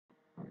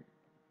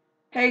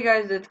Hey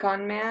guys, it's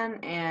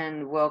Conman,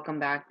 and welcome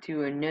back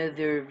to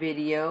another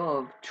video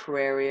of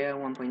Terraria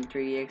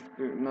 1.3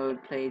 expert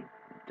mode played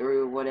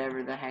through,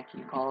 whatever the heck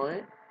you call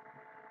it.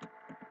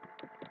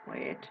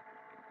 Wait,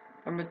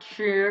 I'm a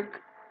chick.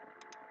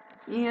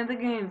 Yeah, the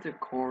game's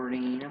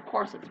recording. Of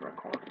course it's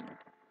recording.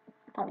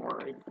 Don't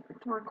worry,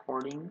 it's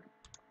recording.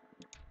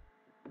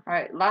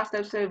 Alright, last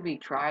episode we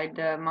tried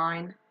to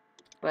mine,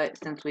 but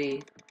since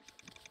we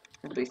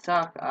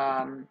suck,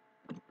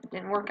 it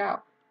didn't work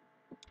out.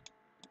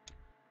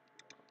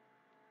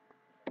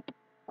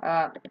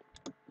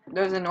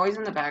 There's a noise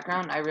in the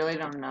background. I really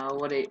don't know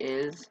what it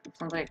is. It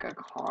sounds like a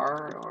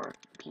car or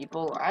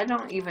people. I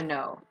don't even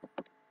know.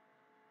 I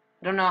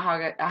don't know how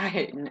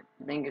I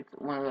think it's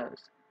one of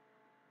those.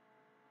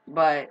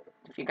 But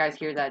if you guys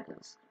hear that,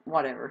 just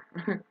whatever.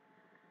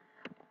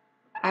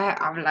 I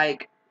have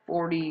like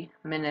 40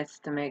 minutes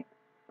to make,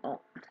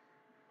 well,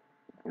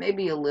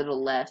 maybe a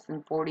little less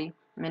than 40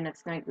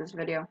 minutes to make this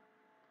video.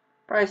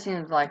 Probably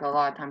seems like a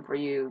lot of time for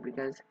you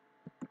because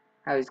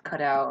I always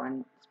cut out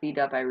and speed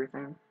up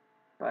everything.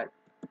 But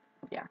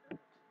yeah.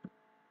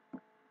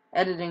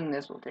 Editing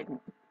this will take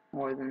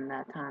more than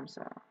that time,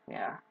 so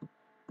yeah.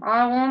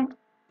 I won't.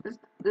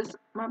 This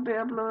might be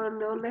uploaded a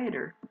little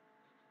later.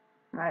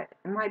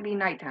 It might be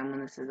nighttime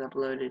when this is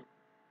uploaded.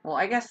 Well,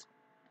 I guess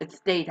it's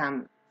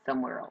daytime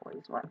somewhere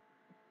always. What?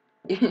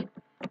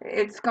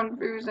 It's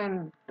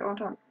confusing.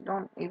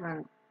 Don't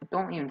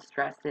even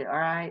stress it. All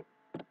right.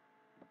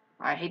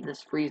 I hate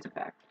this freeze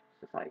effect.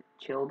 It's just like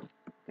chilled.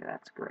 Okay,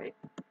 that's great.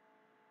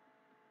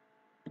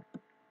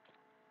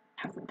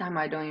 Half the time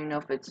I don't even know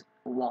if it's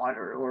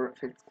water or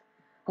if it's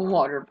a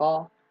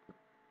waterfall.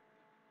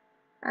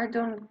 I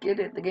don't get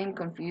it. The game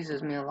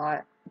confuses me a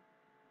lot.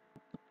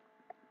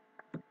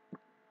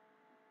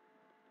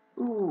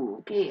 Ooh,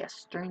 okay, a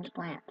strange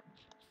plant.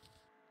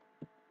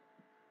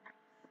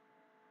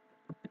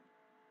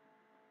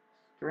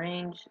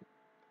 Strange,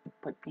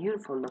 but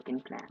beautiful looking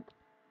plant.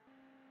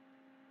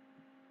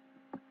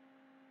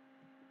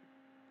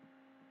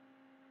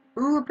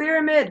 Ooh, a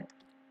pyramid!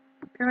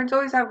 Pyramids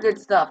always have good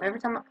stuff. Every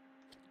time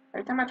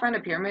I find a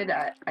pyramid,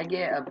 I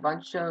get a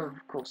bunch of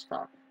cool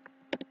stuff.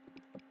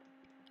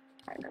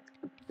 Alright, let's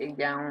dig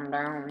down.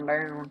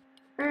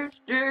 Let's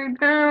dig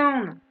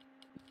down!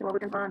 See what we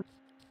can find.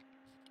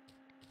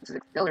 This is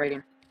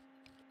exhilarating.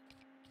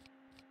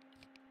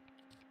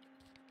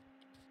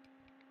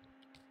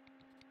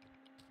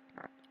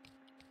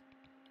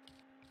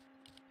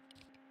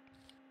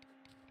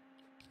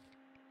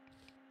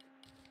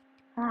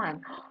 Come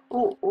on.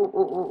 Oh.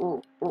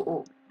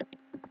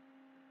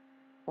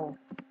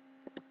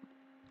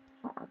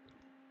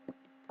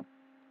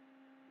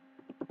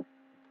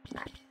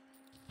 Nice.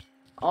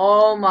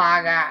 Oh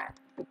my god.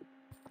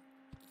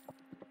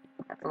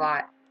 That's a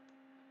lot.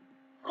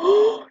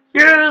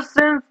 Yes,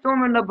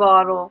 sandstorm in the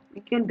bottle.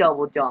 We can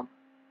double jump.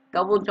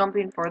 Double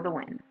jumping for the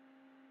win.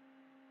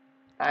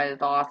 That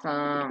is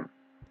awesome.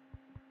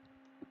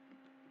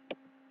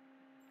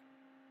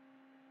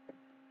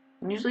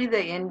 Usually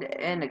they end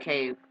in a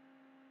cave.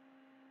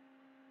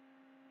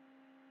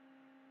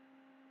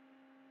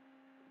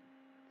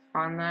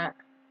 On that.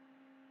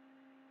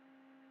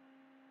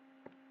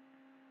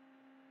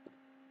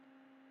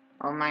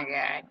 Oh my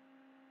god.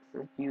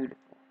 This is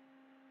beautiful.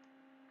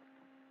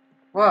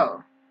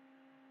 Whoa.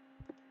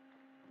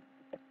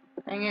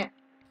 Dang it.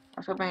 I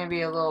was hoping it'd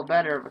be a little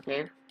better of a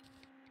cave.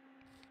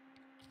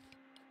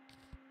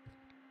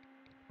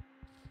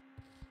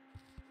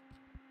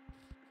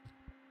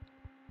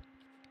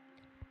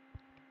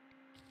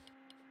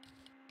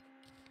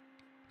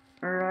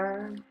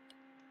 Alright.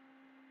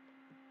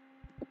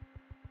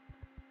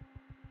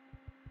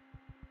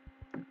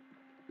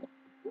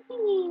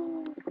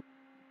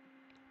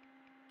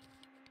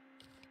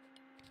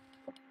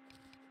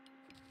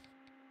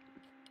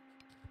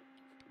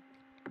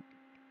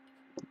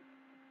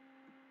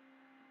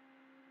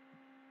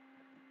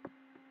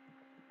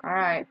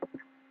 Alright.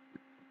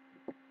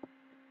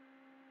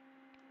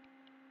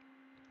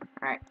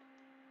 Alright.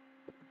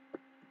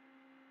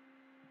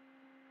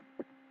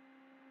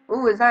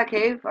 Ooh, is that a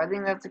cave? I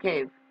think that's a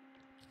cave.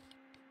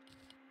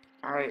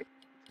 Alright.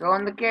 Let's go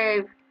in the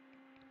cave.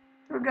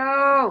 Here we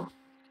go!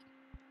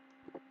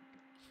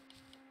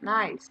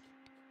 Nice.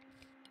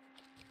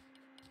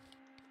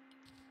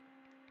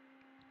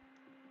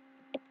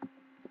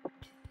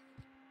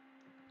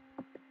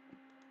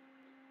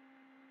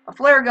 A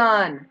flare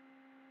gun!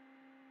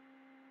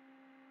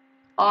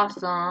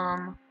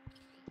 Awesome.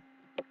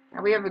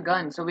 Now we have a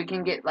gun, so we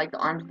can get, like, the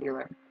arms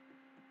dealer.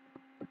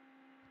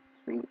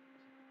 Sweet.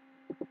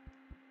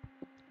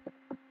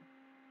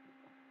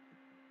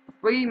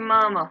 Sweet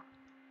mama.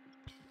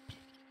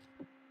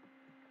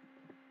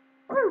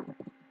 Woo!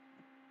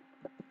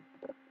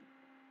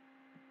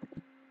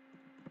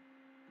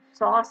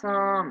 It's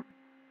awesome.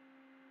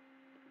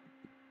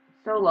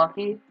 So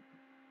lucky.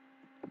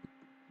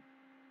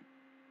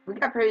 We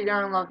got pretty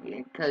darn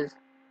lucky, because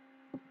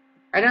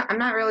I'm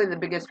not really the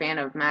biggest fan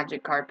of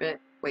magic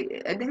carpet.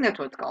 Wait, I think that's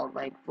what it's called,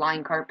 like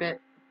flying carpet.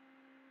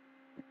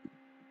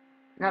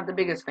 Not the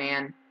biggest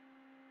fan.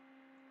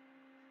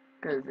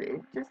 because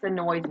it just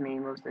annoys me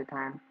most of the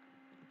time.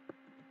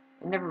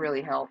 It never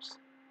really helps.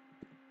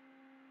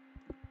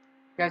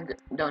 You guys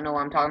don't know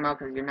what I'm talking about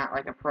because you're not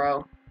like a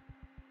pro.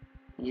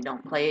 You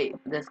don't play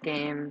this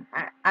game.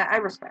 I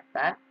respect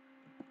that.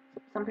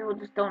 Some people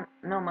just don't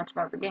know much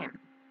about the game.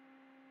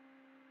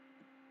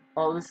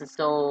 Oh, this is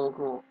so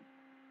cool.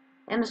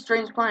 And a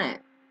strange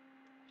planet.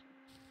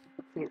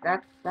 See,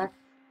 that's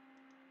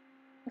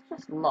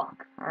just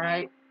luck,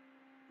 alright?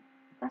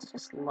 That's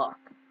just luck.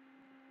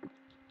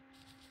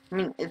 I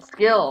mean, it's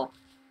skill.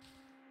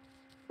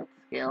 It's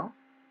skill.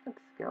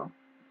 It's skill.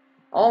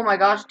 Oh my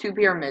gosh, 2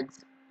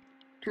 pyramids.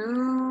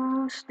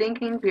 2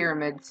 stinking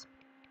pyramids.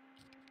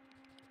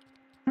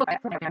 Okay,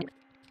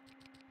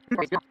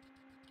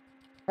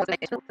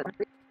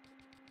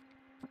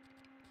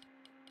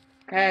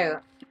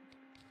 let's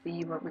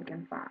see what we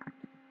can find.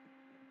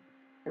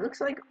 It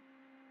looks like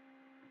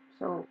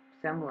so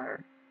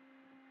similar.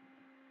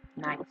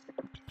 Nice.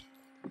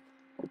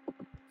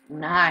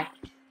 Nice.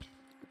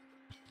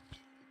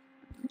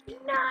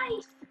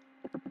 Nice.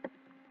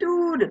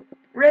 Dude,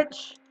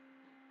 rich.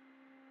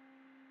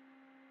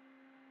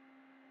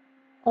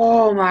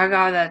 Oh my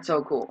god, that's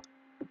so cool.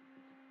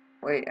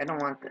 Wait, I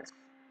don't want this.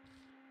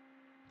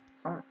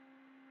 Oh,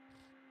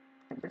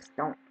 I just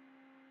don't.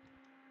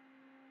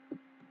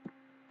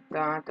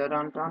 Dun, dun,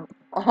 dun, dun.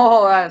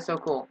 Oh, that is so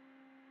cool.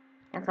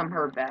 And some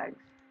herb bags.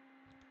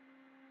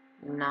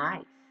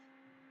 Nice.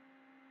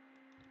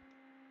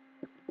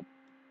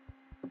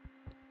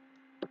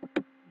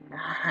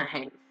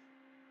 Nice.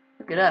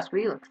 Look at us.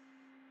 We look.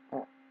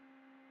 Oh.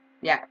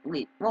 Yeah,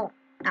 well,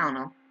 I don't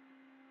know.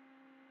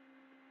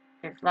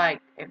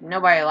 If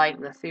nobody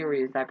liked the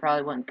series, I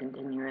probably wouldn't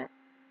continue it.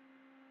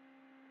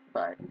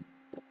 But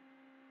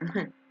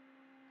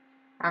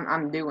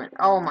I'm doing.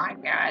 Oh my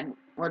god,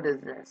 what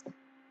is this?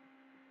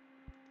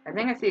 I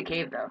think I see a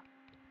cave though.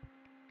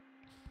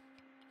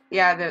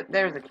 Yeah,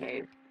 there's a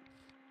cave.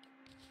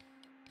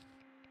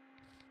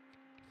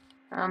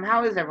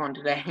 How is everyone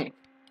today?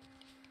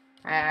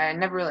 I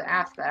never really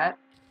asked that.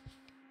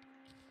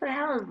 But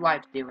how is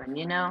life doing?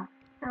 You know,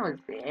 how is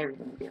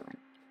everything doing?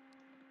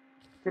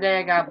 Today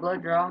I got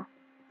blood draw.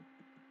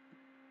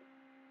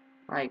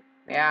 Like,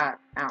 yeah,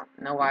 I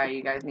don't know why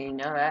you guys need to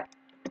know that,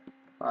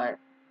 but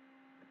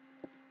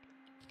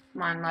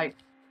my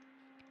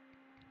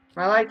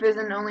life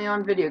isn't only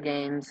on video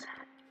games.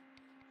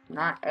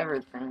 Not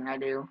everything I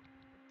do.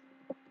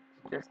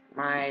 It's just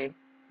my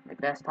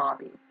best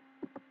hobby.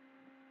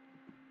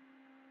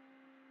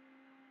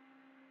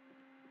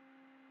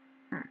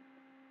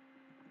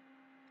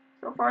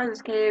 So far,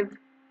 this cave,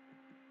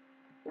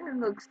 it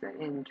looks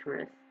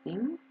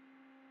interesting.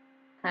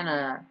 Kind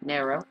of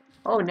narrow.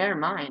 Oh, never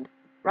mind.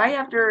 Right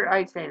after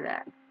I say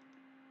that,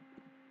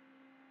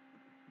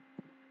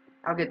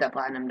 I'll get that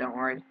platinum. Don't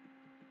worry.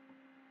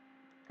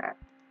 Okay.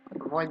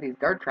 Avoid these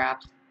dirt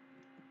traps.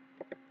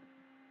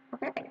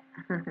 Okay.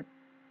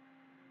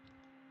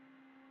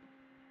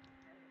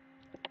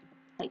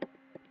 Hey,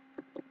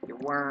 you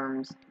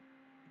worms.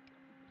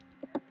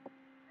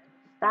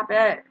 Stop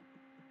it.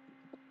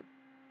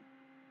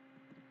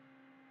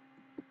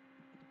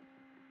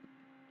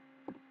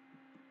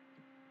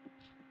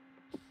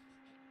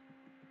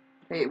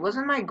 Hey,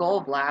 wasn't my goal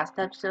of last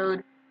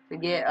episode to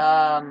get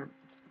on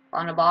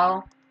a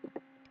bottle?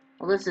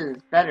 Well, this is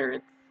better.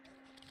 It's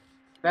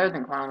better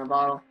than clown in a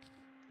bottle.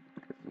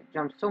 It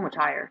jumps so much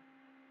higher.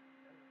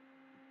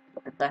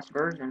 The best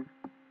version.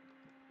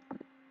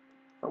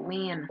 The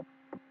win.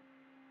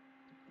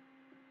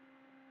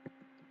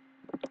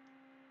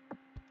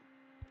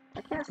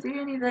 I can't see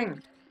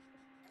anything.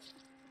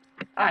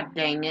 Ah,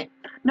 dang it.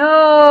 No!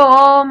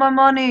 All my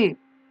money!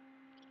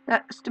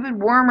 That stupid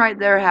worm right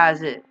there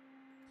has it.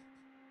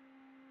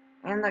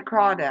 And that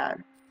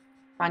crawdad.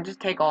 Fine, just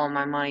take all of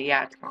my money.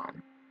 Yeah, it's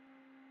gone.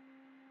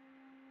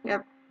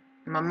 Yep.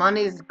 My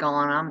money's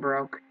gone. I'm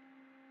broke.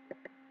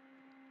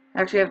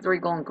 Actually, I have 3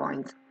 golden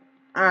coins.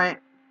 Alright.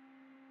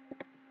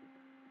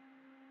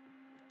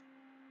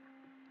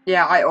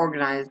 Yeah, I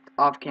organized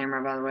off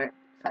camera, by the way.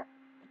 I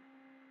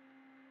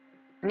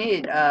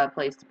need a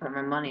place to put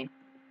my money.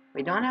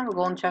 Wait, don't I have a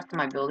golden chest in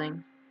my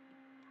building?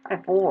 I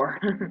have 4.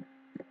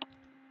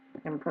 I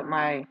can put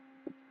my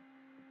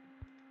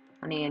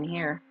money in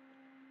here.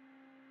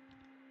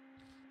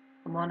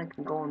 The money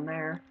can go in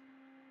there.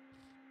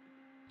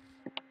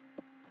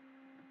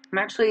 I'm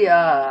actually,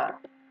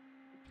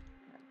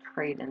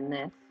 trading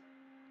this.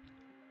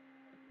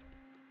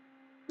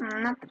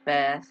 Not the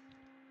best.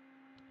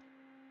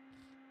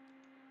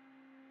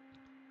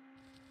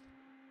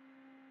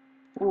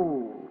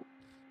 Ooh.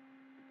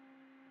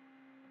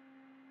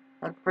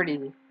 That's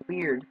pretty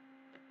weird.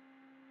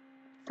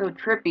 So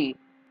trippy.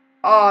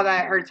 Oh,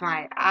 that hurts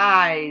my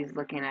eyes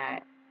looking at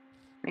it.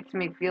 Makes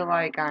me feel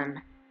like I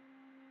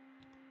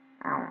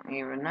don't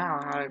even know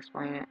how to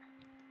explain it.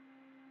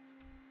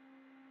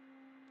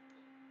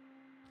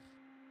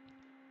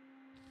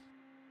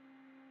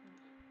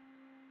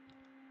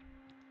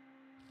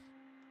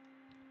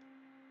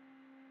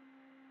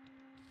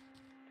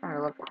 Trying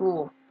to look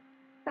cool.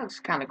 That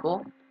looks kind of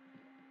cool.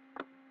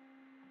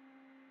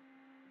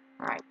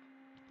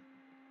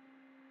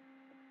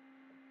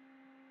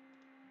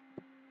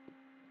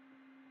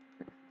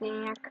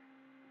 think.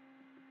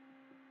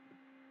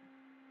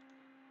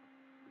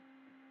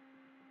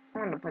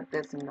 I'm gonna put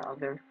this in the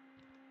other.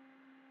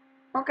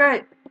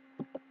 Okay.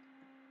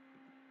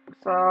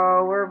 So,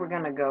 where are we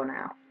gonna go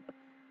now?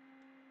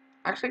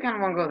 Actually, I kind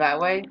of want to go that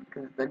way,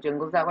 because the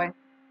jungle's that way.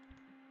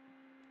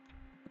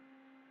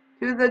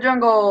 To the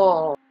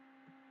jungle!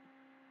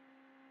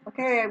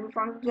 Okay, we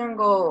found the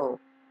jungle.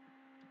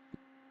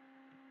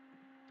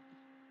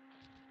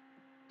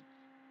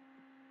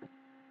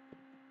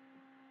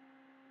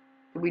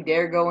 Do we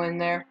dare go in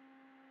there?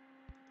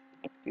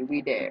 Do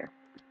we dare?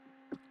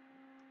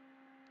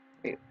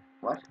 Wait,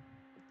 what?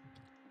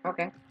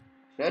 Okay.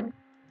 Should?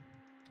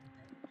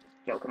 Just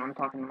joking, I'm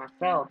talking to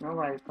myself.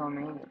 Nobody's telling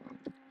me anything.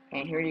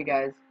 Can't hear you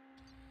guys.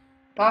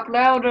 Talk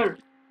louder!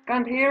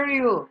 Can't hear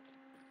you!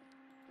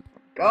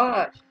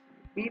 Gosh,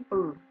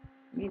 people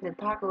need to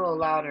talk a little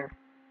louder.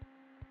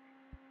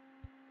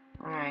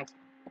 Alright.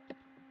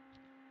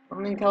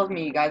 Something tells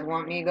me you guys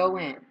want me to go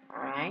in,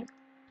 alright?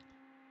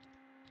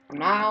 I'm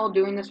not all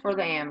doing this for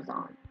the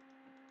Amazon.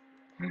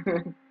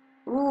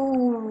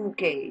 Ooh,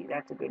 okay,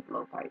 that's a good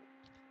blowpipe.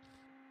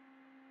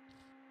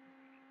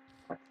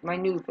 That's my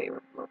new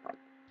favorite blowpipe.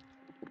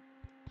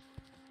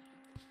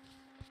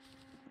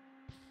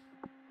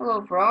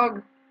 Hello,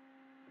 frog.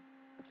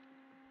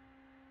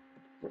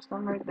 There's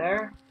some right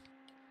there.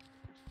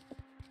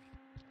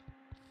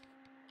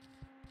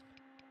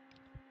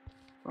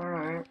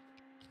 Alright.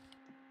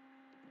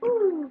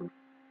 Woo!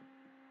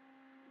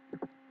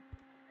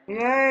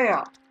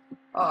 Yeah!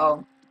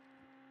 Uh-oh.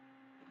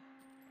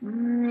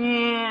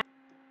 Yeah.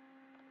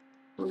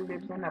 Who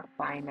lives in a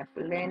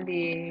pineapple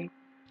landy?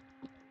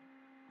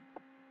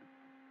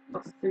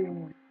 Let's see.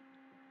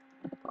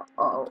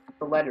 Uh-oh.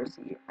 The letter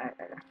C.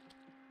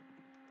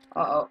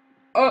 Uh-oh.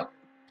 Oh!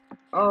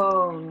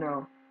 Oh,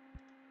 no.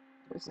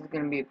 This is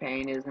gonna be a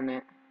pain, isn't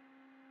it?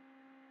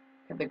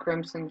 Get the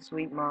crimson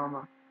sweet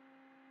mama.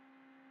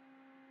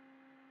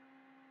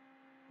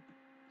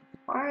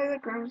 Why the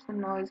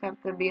crimson always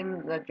have to be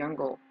in the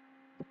jungle?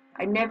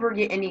 I never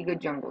get any good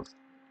jungles.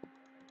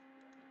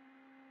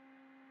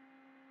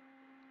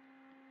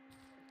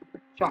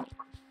 Chunk.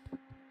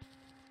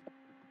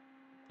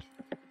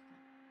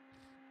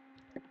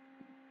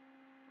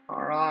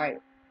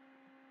 Alright.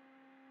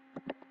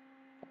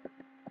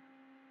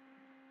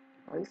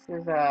 At least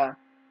there's an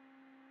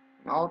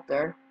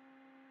altar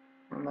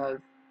on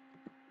those.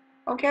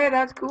 Okay,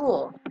 that's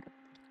cool.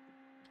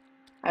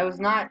 I was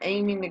not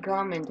aiming to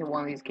come into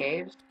one of these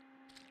caves.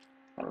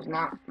 That was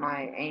not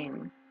my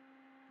aim.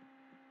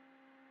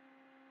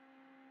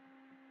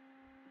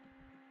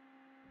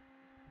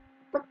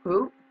 The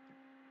poop?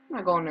 I'm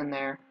not going in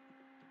there.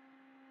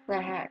 What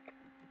the heck?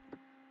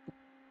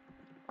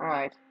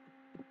 Alright.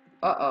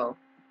 Uh-oh.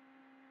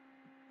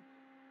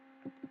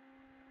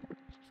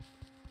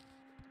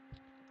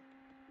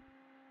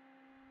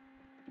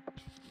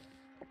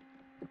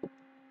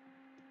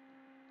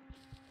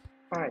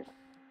 Alright.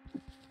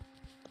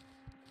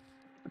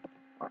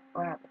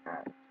 What happened?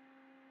 Alright.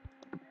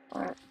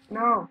 Alright.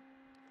 No!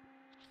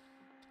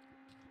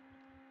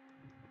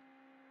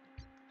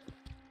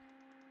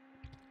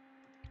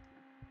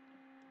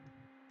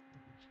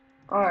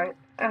 Alright.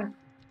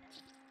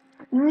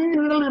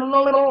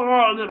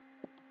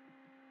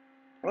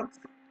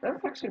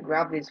 Let's actually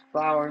grab these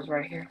flowers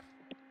right here.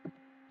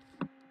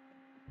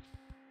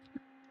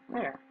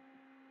 There.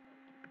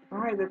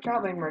 Alright, the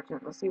traveling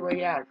merchant. Let's see what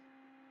he has.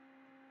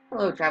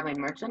 Hello, traveling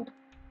merchant.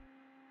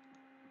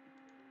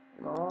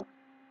 Hello.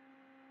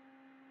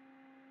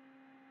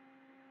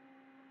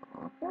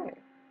 Okay,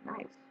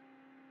 nice.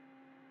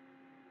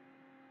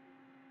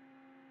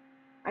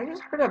 I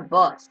just heard a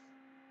bus.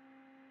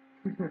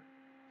 So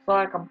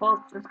like a bus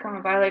is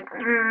coming by like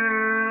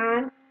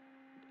some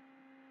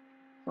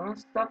of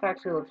this stuff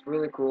actually looks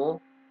really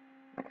cool.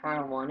 I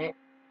kinda want it.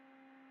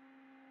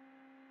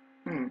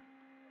 I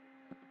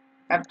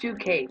have 2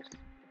 caves.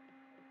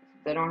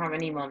 They don't have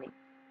any money.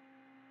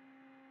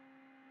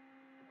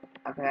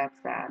 Okay, that's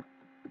sad.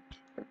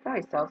 Let's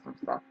probably sell some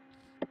stuff.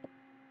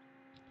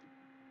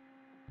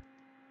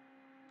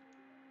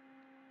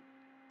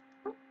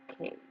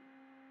 Okay.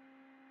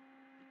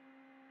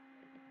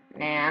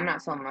 Nah, I'm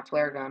not selling my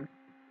flare gun.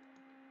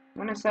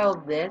 I'm gonna sell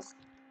this.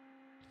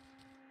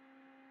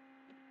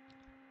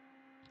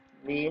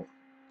 This.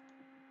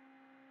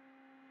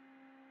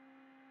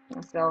 I'm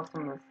gonna sell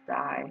some of this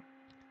dye.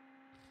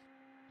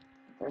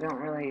 I don't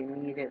really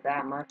need it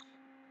that much.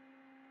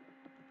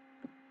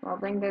 I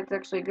think that's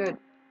actually good.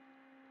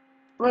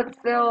 Let's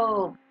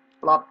sell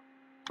blop,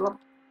 blop,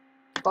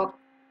 blop,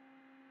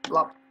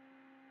 blop,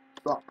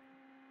 blop.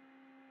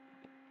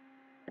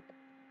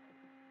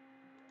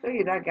 Tell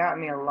you, that got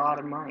me a lot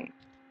of money.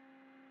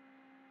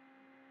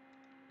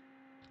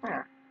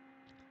 There.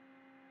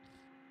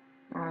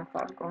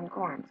 5 golden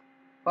coins.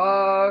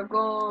 5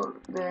 gold,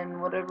 then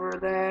whatever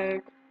the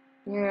heck.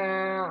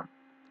 Yeah.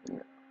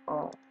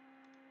 Oh.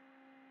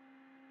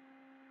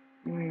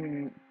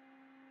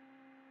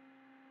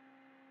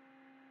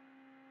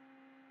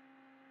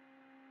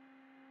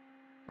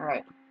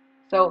 Alright.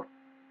 So,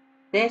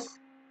 this.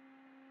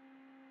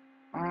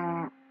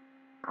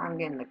 I'm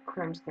getting the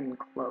crimson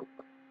cloak.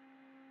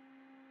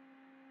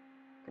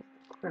 Because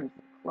the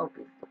crimson cloak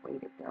is the way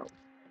to go.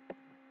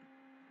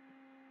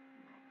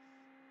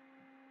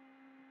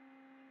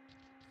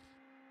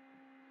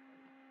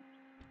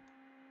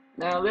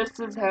 Now this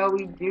is how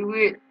we do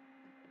it.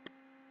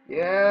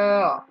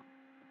 Yeah.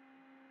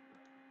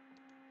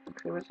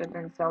 I wish I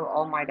didn't sell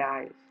all my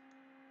dyes.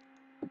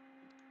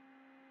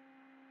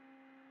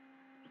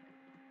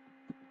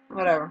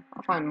 Whatever.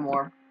 I'll find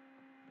more.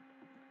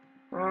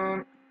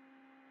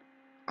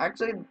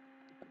 Actually,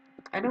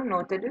 I don't know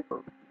what to do.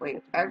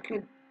 Wait, I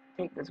could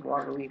take this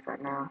water leaf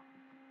right now.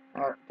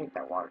 Or take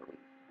that water leaf.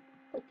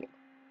 Take it.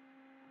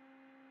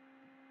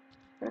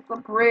 It's a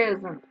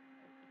present.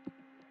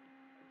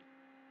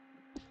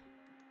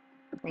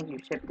 Thank you,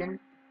 Shipton.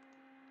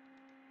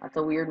 That's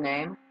a weird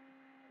name.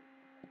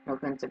 No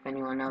offense if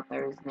anyone out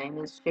there's name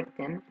is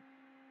Shipton.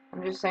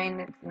 I'm just saying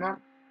it's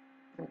not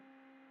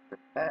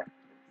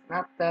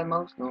the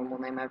most normal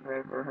name I've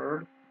ever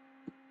heard.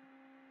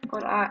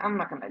 But I'm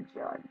not gonna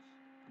judge.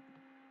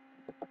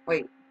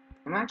 Wait,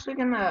 I'm actually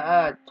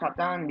gonna chop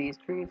down these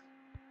trees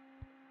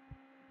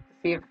to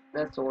see if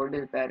the sword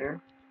is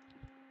better.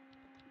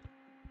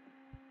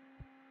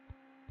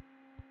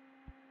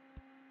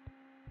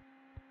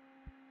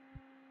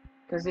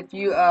 Because if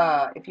you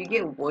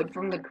get wood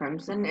from the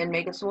crimson and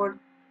make a sword,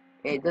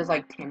 it does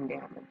like 10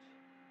 damage.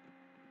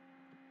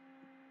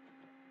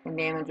 10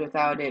 damage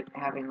without it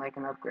having like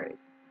an upgrade.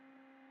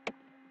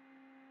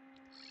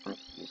 I'm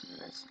using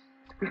this.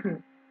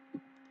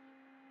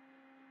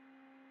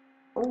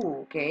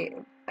 Oh, okay.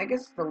 I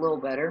guess it's a little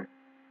better.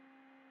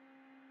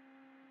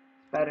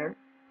 It's better.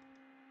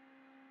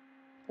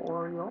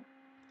 Oreo.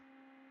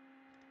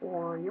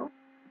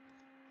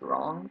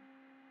 Strong.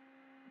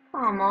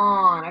 Come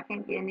on, I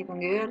can't get anything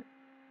good.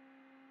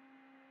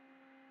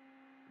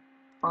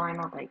 Fine,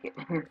 I'll take it.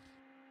 It's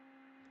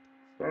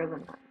better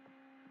than that.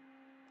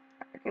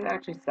 I could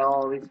actually sell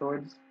all these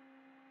swords.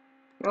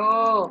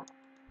 Yo!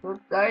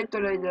 What's that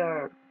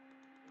there?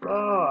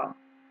 Oh.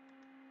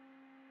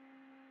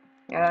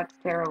 Yeah, that's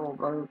terrible,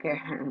 but who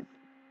cares?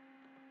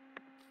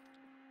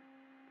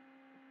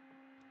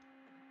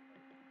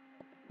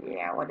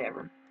 Yeah,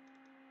 whatever.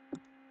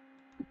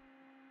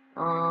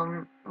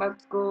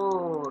 Let's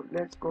go.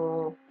 Let's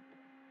go.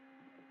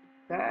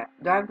 Do I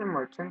have the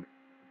merchant?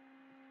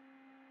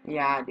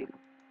 Yeah, I do.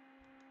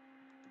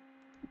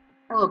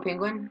 Hello,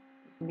 penguin. You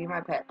can be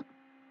my pet.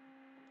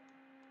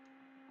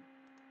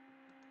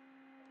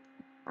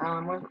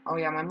 Oh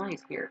yeah, my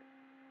money's here.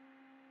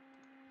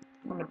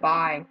 I'm gonna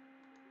buy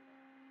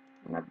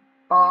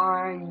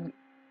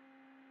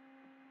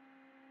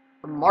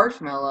a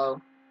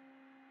marshmallow.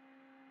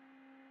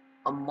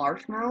 A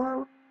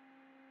marshmallow?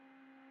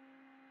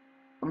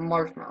 A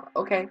marshmallow.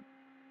 Okay.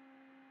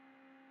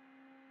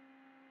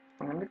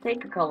 I'm gonna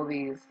take a couple of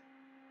these.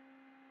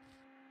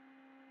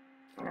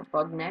 And a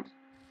bug net.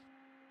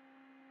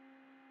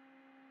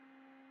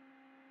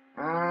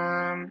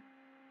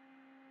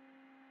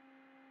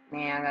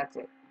 Yeah, that's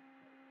it.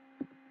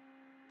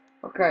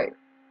 Okay.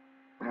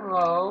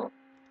 Hello.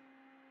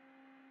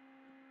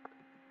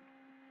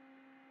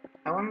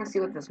 I want to see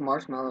what this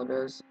marshmallow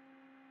does.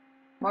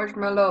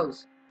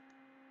 Marshmallows.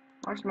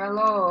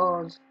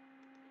 Marshmallows.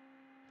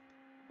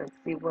 Let's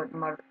see what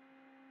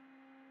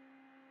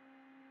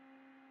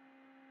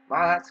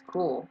Wow, that's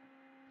cool.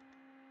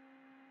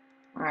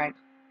 Alright.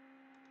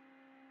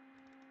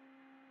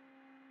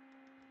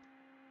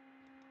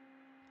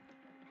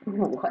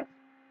 What?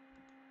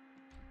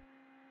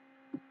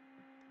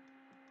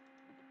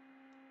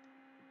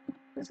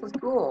 This is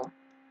cool.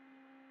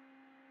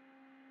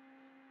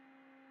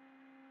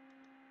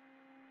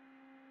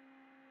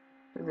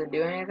 Does it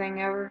do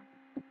anything ever?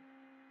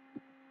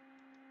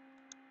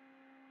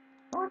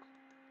 What?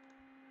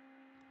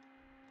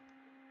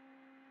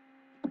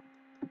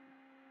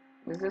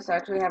 Does this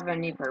actually have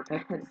any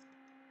purpose?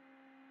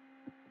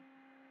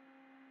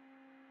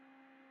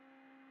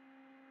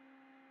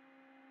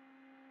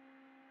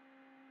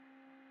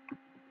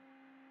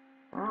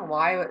 I don't know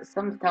why, but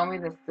some tell me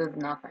this does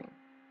nothing.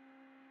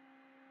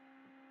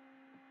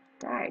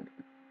 Dag.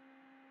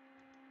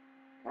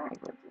 Dag, what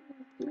does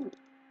this do?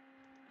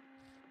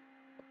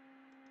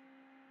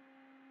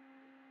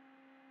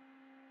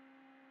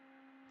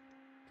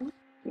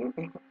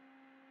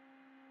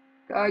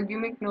 God, you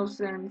make no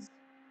sense.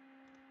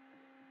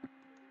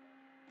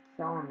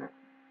 Selling it.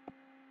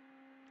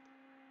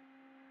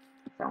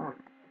 Selling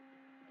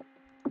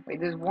it. Wait,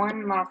 there's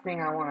one last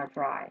thing I want to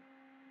try.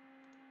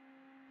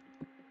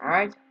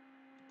 Alright?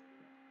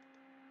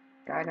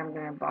 Guys, I'm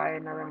gonna buy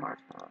another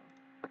marshmallow.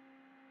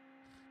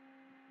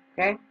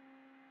 Okay?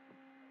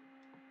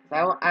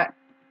 I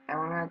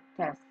wanna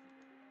test.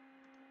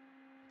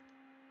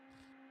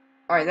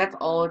 Alright, that's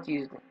all it's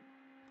used in.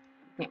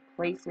 You can't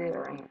place it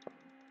or anything.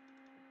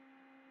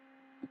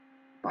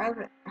 Why is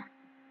it?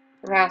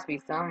 There has to be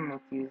some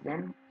it's used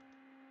in.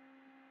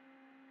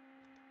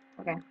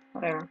 Okay,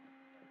 whatever.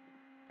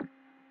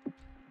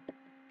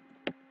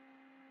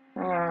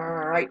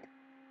 Alright.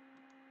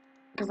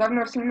 Because I've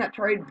never seen that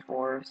trade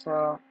before,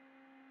 so...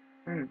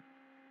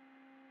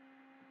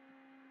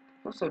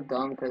 was so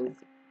dumb because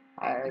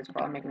I was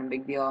probably making a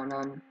big deal on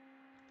them.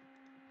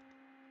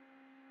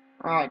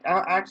 Alright,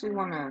 I actually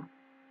want to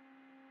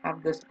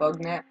have this bug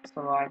net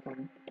so I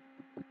can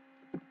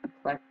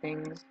collect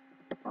things.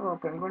 Hello,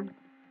 penguin.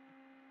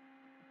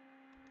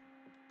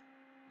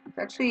 It's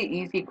actually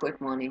easy, quick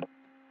money.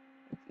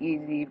 It's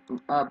easy,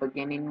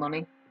 beginning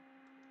money.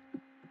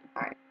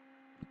 Alright.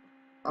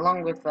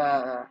 Along with,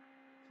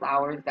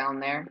 flowers down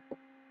there.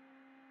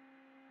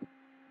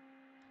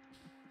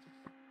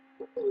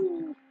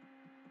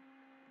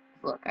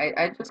 Look,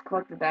 I just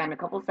collected that in a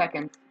couple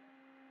seconds.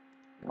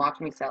 Watch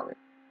me sell it.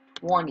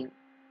 20,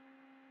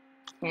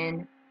 10,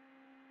 and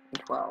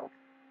 12.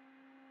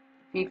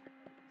 See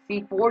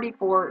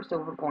 44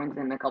 silver coins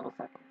in a couple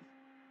seconds.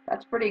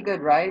 That's pretty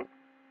good, right?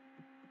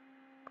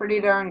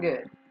 Pretty darn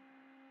good.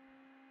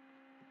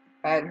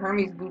 If I had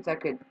Hermes boots, I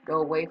could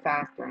go way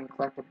faster and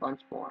collect a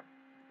bunch more.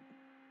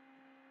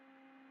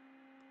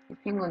 These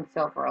penguins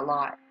sell for a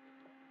lot.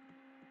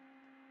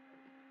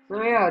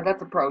 So yeah,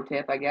 that's a pro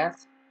tip, I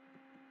guess.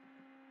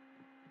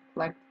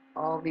 Collect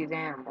all these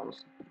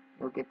animals.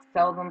 You'll get to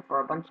sell them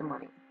for a bunch of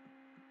money.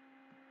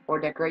 Or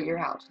decorate your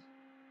house.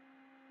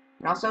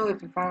 And also,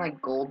 if you find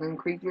like golden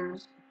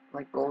creatures,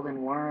 like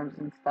golden worms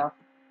and stuff,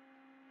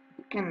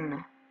 you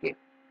can get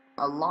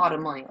a lot of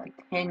money, like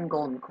 10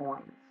 golden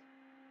coins.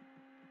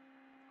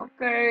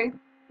 Okay,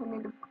 I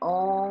need to,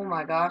 oh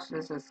my gosh,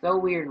 this is so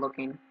weird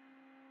looking.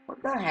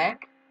 What the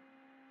heck?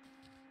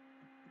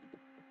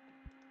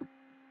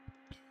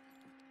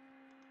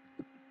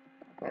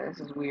 Okay, this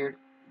is weird.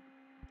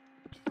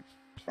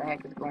 What the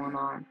heck is going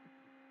on?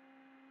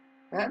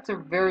 That's a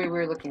very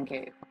weird looking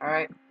cave,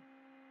 alright?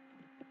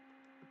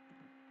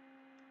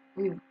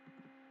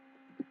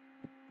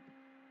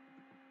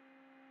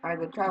 Alright,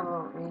 the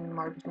traveling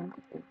merchant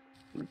is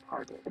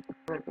departed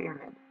for the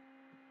pyramid.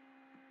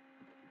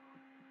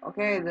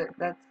 Okay,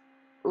 that's...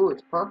 Ooh,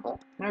 it's purple.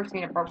 Never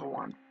seen a purple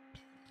one.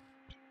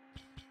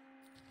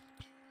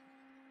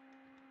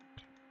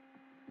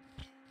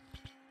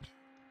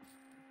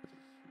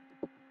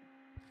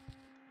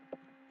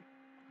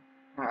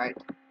 Alright.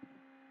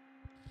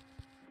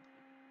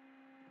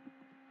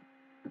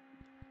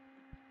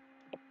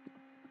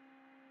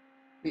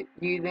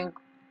 Do you think...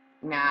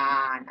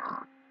 Nah.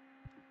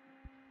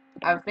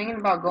 I was thinking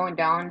about going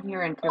down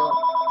here until...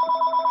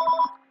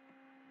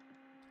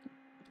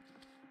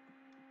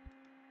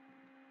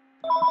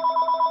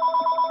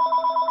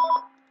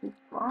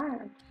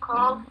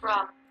 Call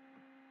from.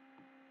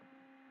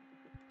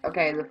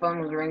 Okay, the phone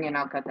was ringing,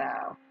 I'll cut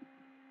that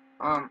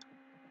out.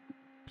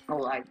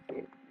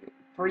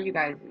 For you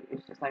guys,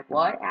 it's just like,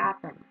 what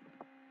happened?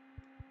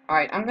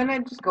 Alright, I'm gonna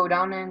just go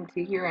down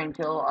into here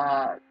until,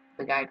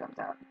 the guy comes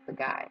out. The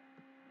guy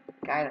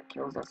that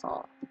kills us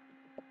all.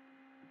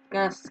 It's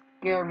gonna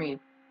scare me.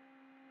 It's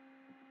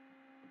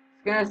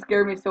gonna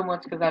scare me so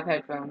much because I have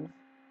headphones.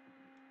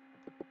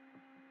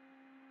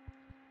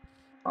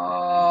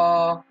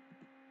 Oh,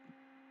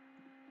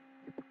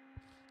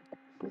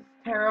 this is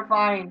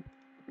terrifying.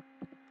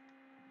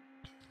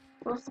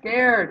 So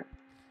scared.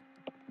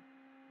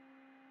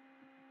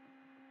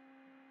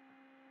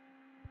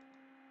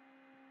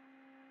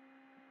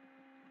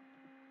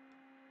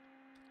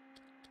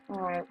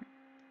 Alright.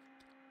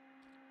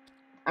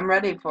 I'm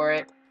ready for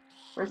it.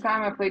 First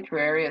time I played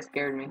Terraria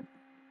scared me.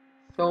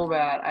 So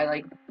bad. I,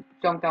 like,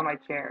 jumped on my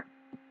chair.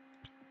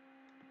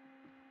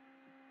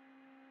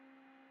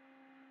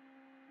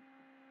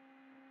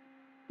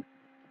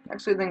 I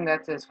actually think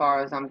that's as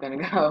far as I'm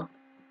gonna go.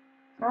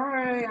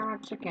 Sorry, I'm a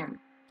chicken.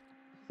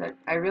 But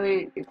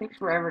it takes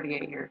forever to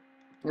get here.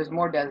 There's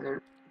more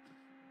desert.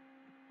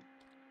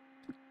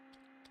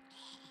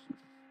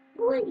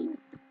 Whee!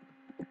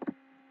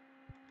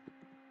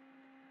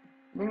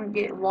 Didn't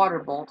get water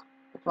bolt.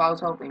 That's what I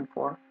was hoping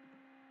for.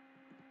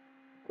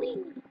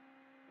 Whee!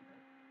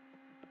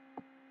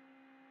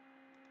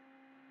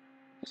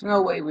 There's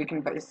no way we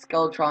can play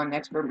Skeletron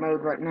expert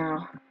mode right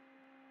now.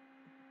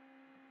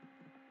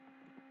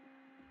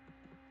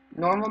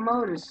 Normal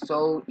mode is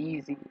so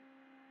easy.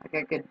 Like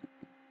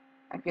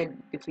I could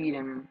defeat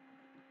him.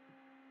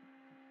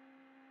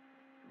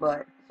 But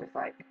it's just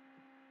like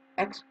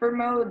expert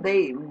mode,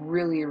 they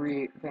really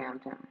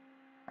revamped him.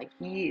 Like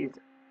he is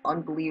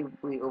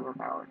unbelievably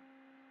overpowered.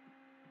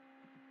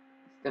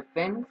 His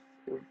defense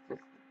is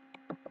just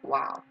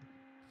wow.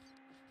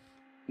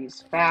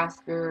 He's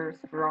faster,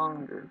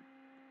 stronger,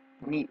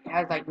 and he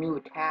has like new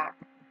attack.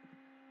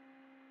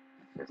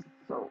 It's just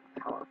so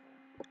powerful.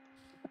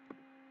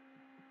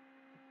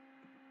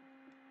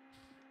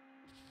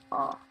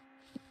 Oh,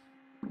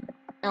 I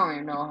don't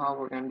even know how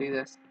we're gonna do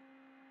this.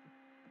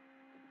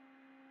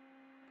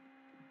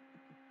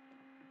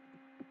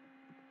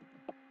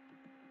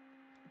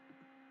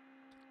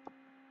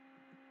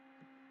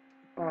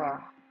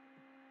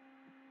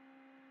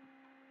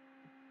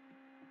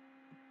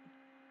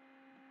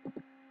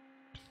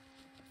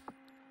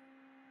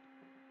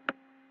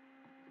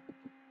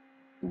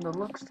 The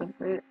looks of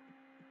it.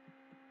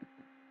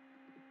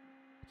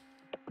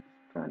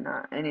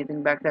 Not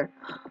anything back there.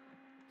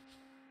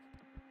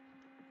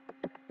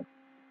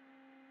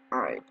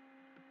 Alright.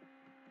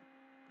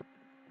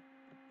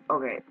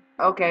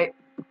 Okay.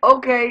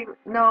 Okay.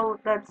 No,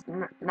 that's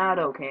not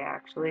okay,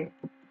 actually.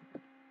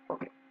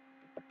 Okay.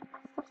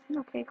 Stop saying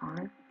okay,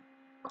 Connor.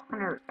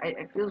 Connor.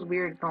 It feels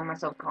weird calling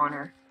myself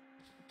Connor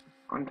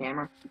on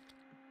camera.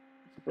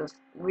 It feels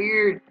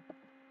weird.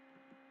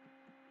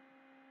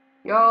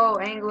 Yo,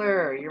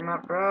 Angler, you're my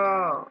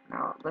bro.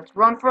 Now, let's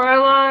run for our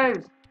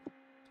lives.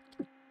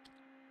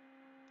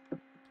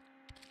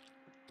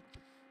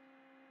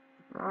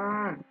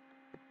 Run.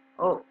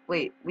 Oh,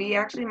 wait. We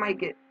actually might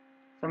get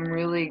some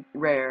really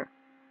rare.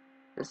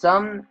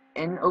 Some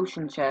in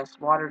ocean chests,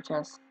 water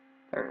chests,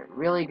 are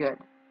really good.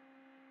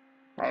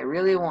 I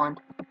really want.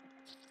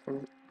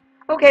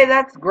 Okay,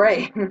 that's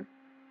great.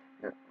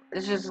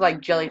 It's just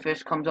like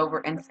jellyfish comes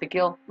over insta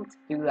kill. Let's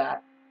do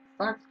that.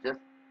 Let's just,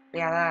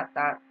 yeah,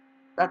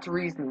 that's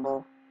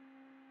reasonable.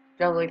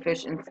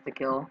 Jellyfish insta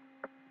kill.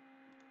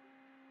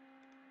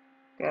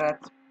 Okay,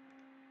 that's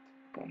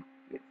okay.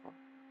 Beautiful.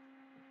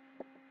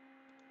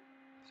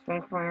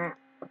 Strength plant.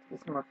 Let's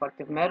get some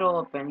reflective metal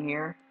up in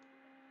here.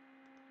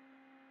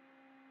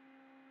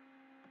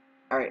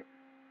 All right,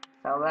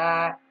 sell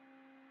that.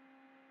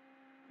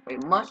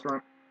 Wait,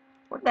 mushroom.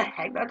 What the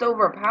heck? That's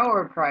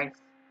overpowered price.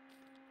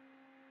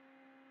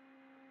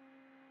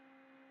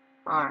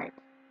 All right.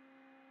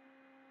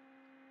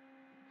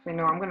 So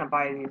no, I'm gonna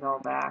buy these all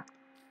back.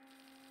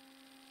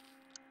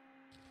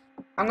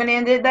 I'm gonna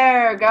end it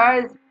there,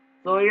 guys.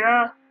 So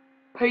yeah,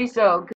 peace out.